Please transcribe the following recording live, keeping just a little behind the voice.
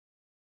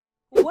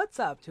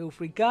What's up, tool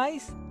freak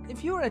guys?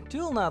 If you're a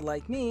tool nut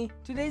like me,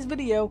 today's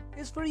video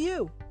is for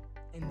you.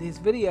 In this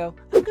video,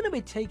 I'm gonna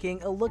be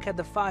taking a look at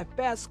the 5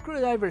 best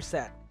screwdriver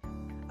set.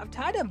 I've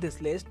tied up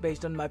this list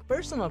based on my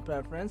personal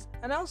preference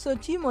and also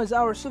 2 more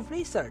hours of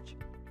research.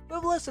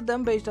 We've listed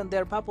them based on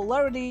their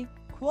popularity,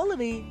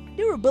 quality,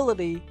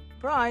 durability,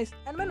 price,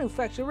 and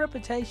manufacturer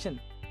reputation.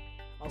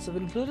 Also,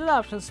 we've included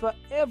options for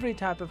every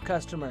type of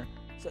customer.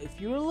 So if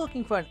you're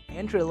looking for an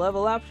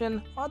entry-level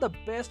option or the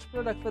best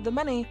product for the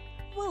money,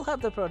 we'll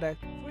have the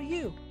product for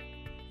you.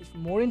 If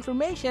more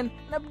information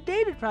and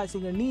updated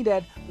pricing are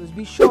needed, please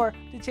be sure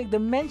to check the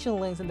mentioned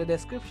links in the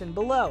description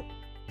below.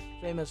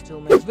 Famous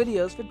Tool makes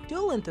videos for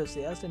tool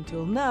enthusiasts and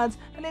tool nuts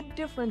and need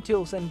different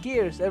tools and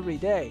gears every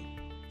day.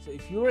 So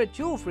if you're a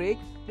tool freak,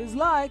 please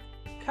like,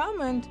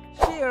 comment,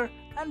 share,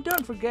 and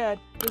don't forget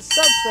to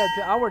subscribe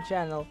to our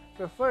channel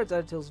for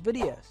further tools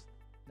videos.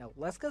 Now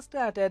let's get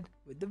started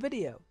with the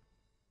video.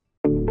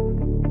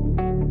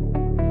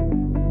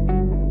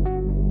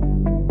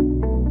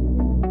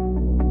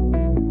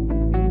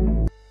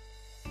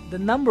 The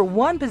number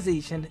 1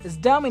 position is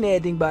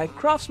dominating by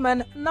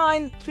Craftsman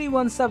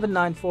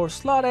 931794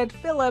 slotted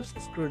Phillips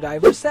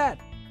screwdriver set.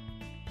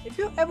 If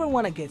you ever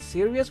want to get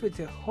serious with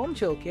your home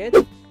tool kit,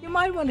 you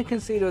might want to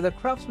consider the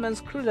Craftsman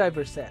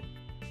screwdriver set.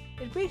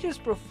 It features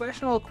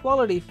professional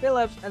quality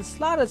Phillips and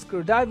slotted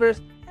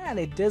screwdrivers, and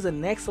it does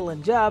an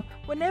excellent job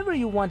whenever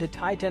you want to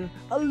tighten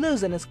or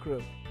loosen a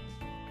screw.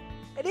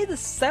 It is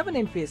a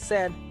 7-in-piece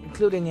set,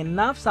 including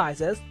enough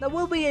sizes that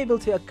will be able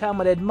to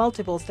accommodate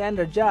multiple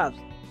standard jobs.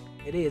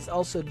 It is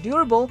also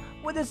durable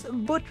with its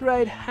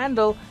buttride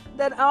handle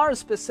that are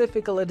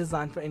specifically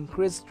designed for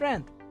increased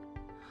strength.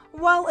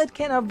 While it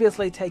can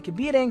obviously take a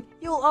beating,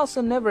 you'll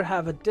also never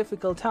have a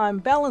difficult time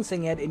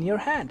balancing it in your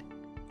hand.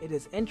 It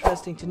is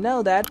interesting to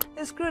know that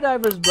the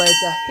screwdriver's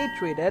blades are heat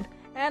treated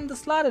and the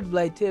slotted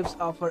blade tips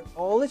offer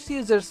all its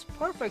users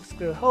perfect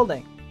screw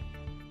holding.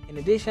 In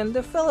addition,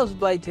 the Phillips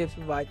blade tips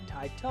provide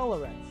tight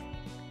tolerance.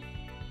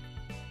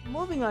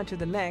 Moving on to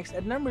the next,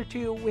 at number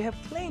 2 we have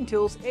Klein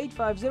Tools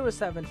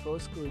 85074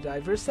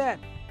 screwdriver set.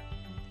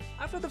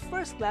 After the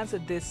first glance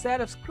at this set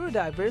of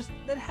screwdrivers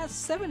that has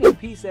 70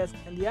 pieces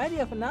and the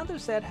idea of another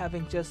set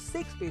having just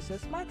 6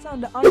 pieces might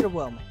sound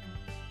underwhelming.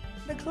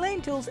 The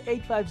Klein Tools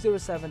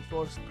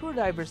 85074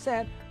 screwdriver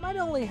set might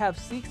only have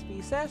 6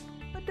 pieces,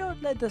 but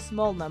don't let the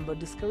small number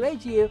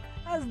discourage you,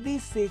 as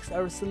these 6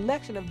 are a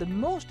selection of the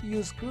most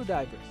used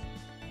screwdrivers.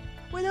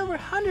 With over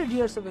 100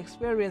 years of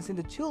experience in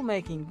the tool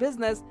making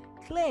business,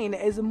 Klein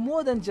is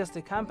more than just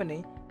a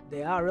company,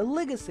 they are a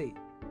legacy.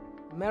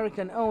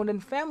 American owned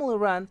and family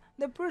run,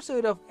 the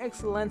pursuit of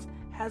excellence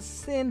has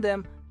seen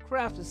them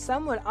craft a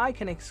somewhat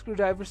iconic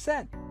screwdriver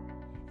set.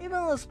 Even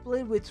though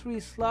split with 3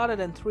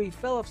 slotted and 3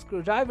 Phillips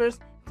screwdrivers,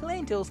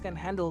 Klein Tools can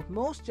handle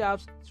most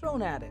jobs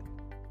thrown at it.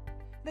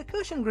 The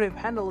cushion grip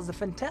handle is a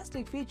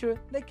fantastic feature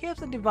that keeps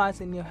the device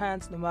in your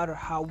hands no matter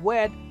how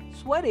wet,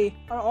 sweaty,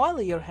 or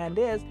oily your hand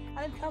is, and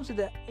it comes with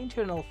the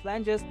internal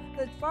flanges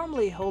that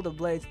firmly hold the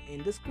blades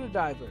in the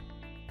screwdriver.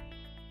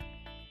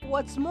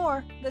 What's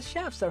more, the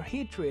shafts are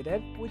heat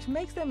treated, which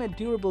makes them a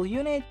durable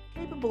unit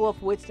capable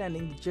of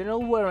withstanding the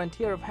general wear and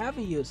tear of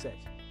heavy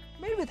usage.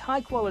 Made with high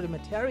quality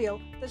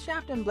material, the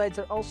shaft and blades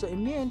are also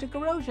immune to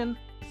corrosion,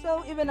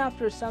 so even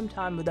after some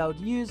time without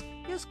use,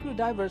 your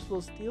screwdrivers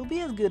will still be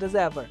as good as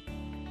ever.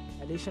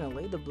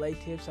 Additionally, the blade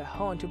tips are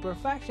honed to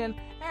perfection,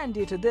 and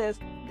due to this,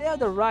 they are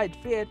the right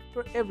fit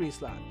for every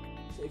slot.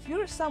 So if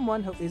you're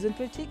someone who isn't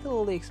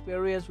particularly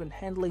experienced when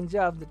handling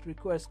jobs that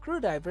require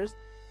screwdrivers,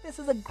 this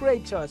is a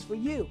great choice for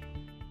you.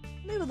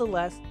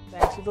 Nevertheless,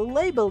 thanks to the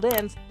labeled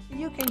ends,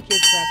 you can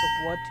keep track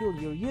of what tool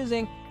you're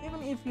using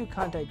even if you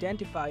can't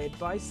identify it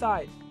by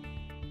sight.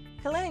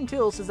 Klein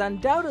Tools is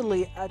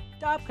undoubtedly a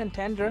top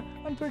contender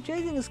when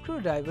purchasing a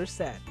screwdriver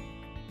set.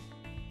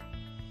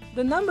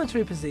 The number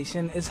 3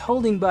 position is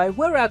holding by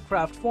Wera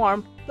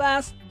Kraftform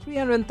Plus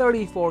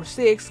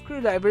 334-6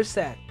 screwdriver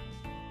set.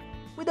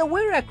 With the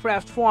Wera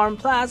Kraftform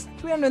Plus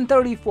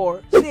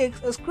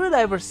 334-6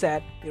 screwdriver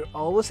set, you're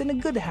always in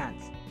good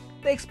hands.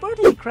 The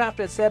expertly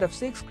crafted set of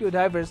 6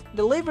 screwdrivers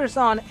delivers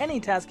on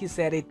any task you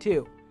set it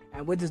to,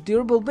 and with this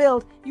durable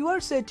build, you are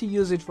set to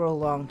use it for a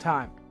long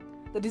time.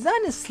 The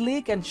design is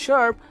sleek and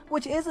sharp,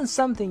 which isn't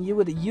something you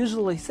would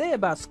usually say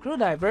about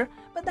screwdriver,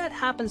 but that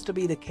happens to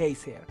be the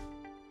case here.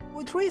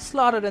 With 3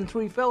 slotted and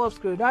 3 Phillips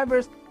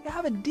screwdrivers, you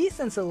have a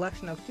decent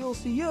selection of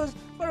tools to use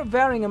for a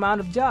varying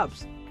amount of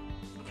jobs.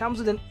 It comes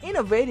with an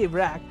innovative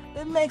rack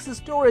that makes the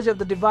storage of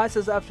the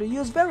devices after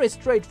use very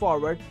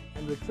straightforward,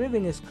 and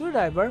retrieving a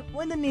screwdriver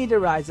when the need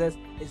arises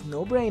is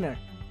no-brainer.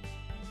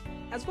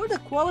 As for the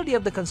quality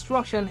of the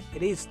construction,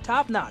 it is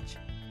top-notch.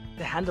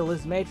 The handle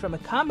is made from a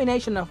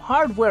combination of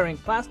hard-wearing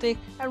plastic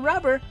and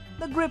rubber.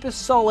 The grip is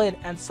solid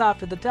and soft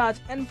to the touch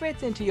and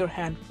fits into your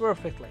hand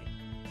perfectly.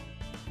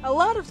 A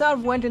lot of thought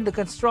went into the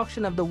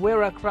construction of the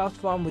Wera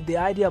Kraftform with the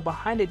idea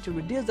behind it to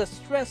reduce the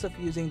stress of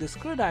using the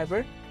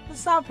screwdriver. The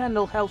soft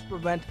handle helps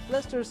prevent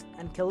blisters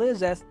and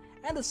calluses,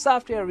 and the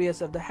soft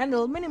areas of the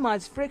handle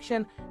minimize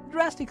friction,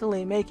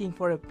 drastically making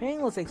for a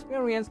painless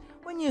experience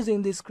when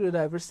using the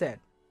screwdriver set.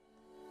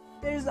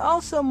 There is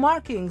also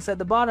markings at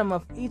the bottom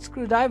of each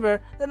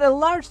screwdriver that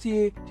alerts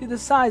you to the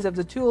size of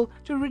the tool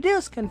to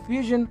reduce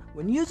confusion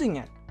when using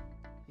it.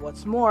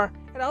 What's more,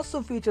 it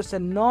also features a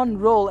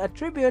non-roll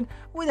attribute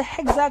with a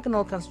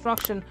hexagonal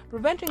construction,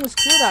 preventing a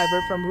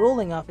screwdriver from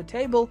rolling off a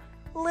table,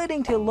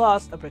 leading to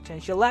loss or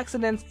potential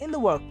accidents in the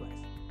workplace.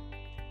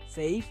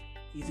 Safe,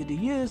 easy to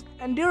use,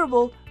 and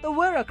durable, the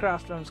Wera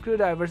Kraftform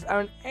screwdrivers are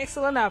an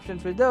excellent option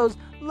for those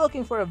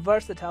looking for a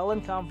versatile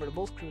and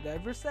comfortable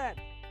screwdriver set.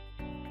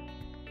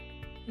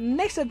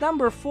 Next at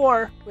number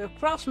 4, we have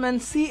Craftsman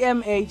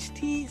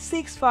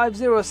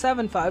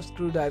CMHT65075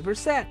 screwdriver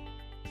set.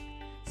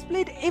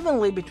 Split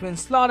evenly between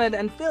slotted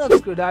and Phillips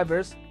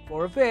screwdrivers,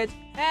 4 of it,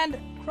 and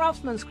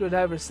Craftsman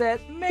screwdriver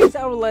set makes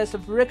our list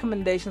of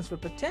recommendations for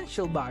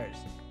potential buyers.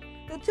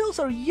 The tools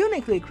are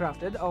uniquely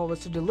crafted always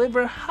to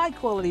deliver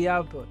high-quality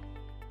output.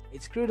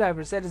 Each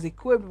screwdriver set is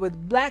equipped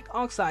with black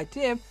oxide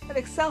tip that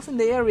excels in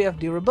the area of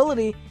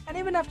durability, and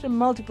even after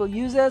multiple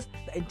uses,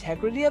 the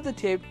integrity of the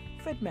tip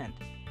fitment.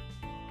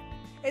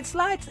 It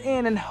slides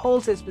in and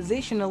holds its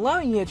position,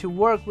 allowing you to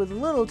work with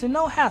little to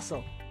no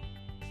hassle.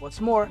 What's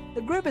more,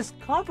 the grip is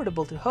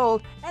comfortable to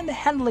hold and the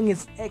handling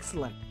is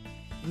excellent,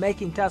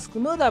 making task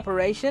smooth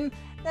operation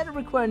that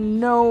require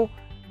no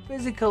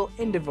physical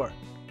endeavor.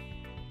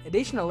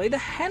 Additionally, the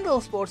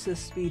handle sports a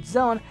speed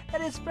zone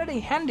that is pretty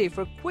handy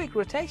for quick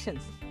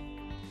rotations,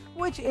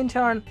 which in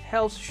turn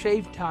helps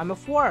shave time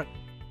of work.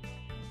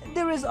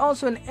 There is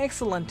also an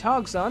excellent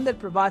torque zone that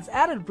provides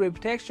added grip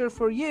texture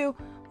for you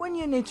when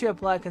you need to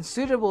apply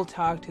considerable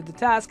torque to the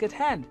task at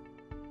hand.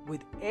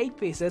 With 8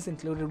 pieces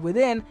included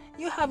within,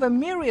 you have a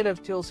myriad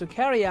of tools to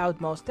carry out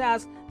most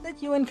tasks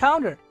that you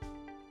encounter.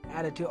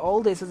 Added to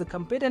all this is a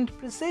competent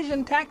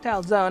precision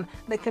tactile zone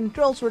that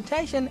controls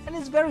rotation and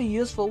is very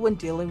useful when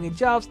dealing with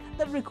jobs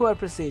that require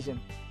precision.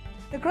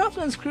 The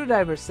Craftsman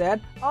screwdriver set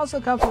also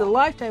comes with a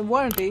lifetime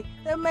warranty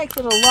that makes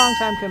it a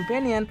long-time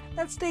companion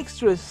that sticks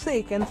through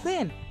thick and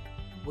thin.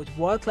 With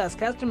world-class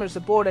customer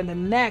support and a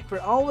knack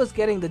for always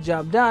getting the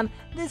job done,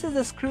 this is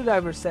a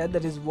screwdriver set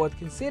that is worth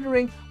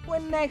considering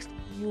when next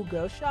you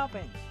go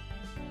shopping.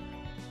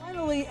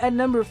 Finally, at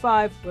number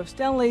 5, we have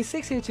Stanley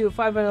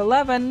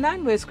 62511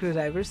 9-way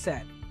screwdriver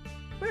set.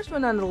 First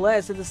one on the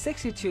list is the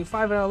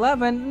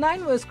 62511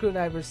 9-way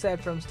screwdriver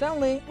set from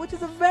Stanley, which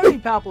is a very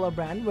popular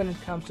brand when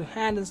it comes to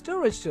hand and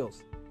storage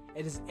tools.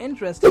 It is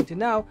interesting to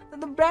know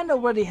that the brand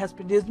already has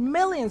produced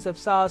millions of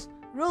saws,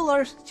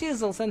 rulers,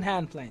 chisels, and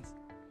hand planes.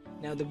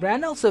 Now, the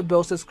brand also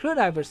boasts a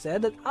screwdriver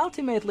set that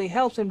ultimately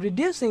helps in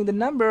reducing the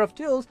number of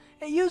tools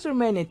a user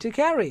may need to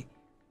carry.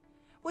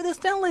 With the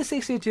Stanley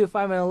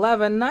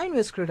 62511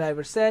 9-way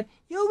screwdriver set,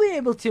 you'll be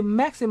able to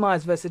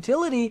maximize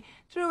versatility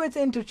through its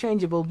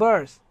interchangeable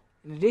burrs.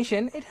 In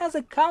addition, it has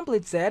a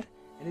complete set,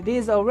 and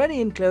it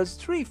already includes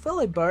 3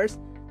 Phillips burrs,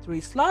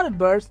 3 slotted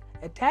burrs,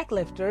 a tack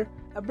lifter,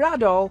 a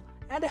bradawl,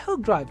 and a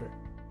hook driver.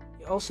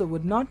 You also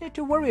would not need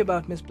to worry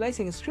about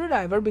misplacing a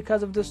screwdriver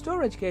because of the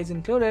storage case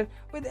included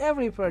with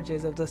every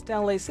purchase of the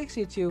Stanley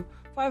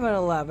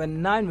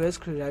 62511 9-way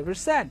screwdriver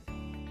set.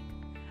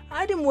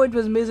 Item weight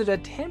was measured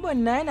at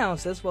 10.9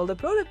 ounces, while the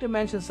product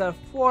dimensions are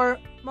 4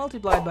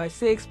 multiplied by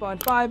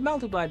 6.5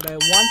 multiplied by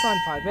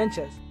 1.5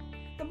 inches.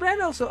 The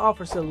brand also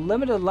offers a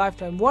limited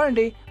lifetime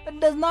warranty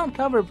but does not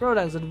cover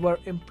products that were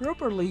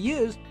improperly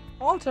used,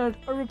 altered,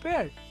 or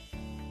repaired.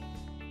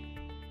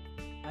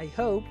 I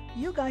hope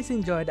you guys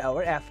enjoyed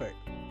our effort,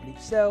 and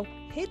if so,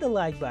 hit the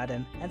like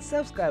button and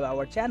subscribe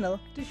our channel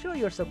to show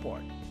your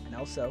support, and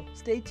also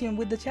stay tuned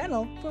with the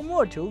channel for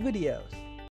more tool videos.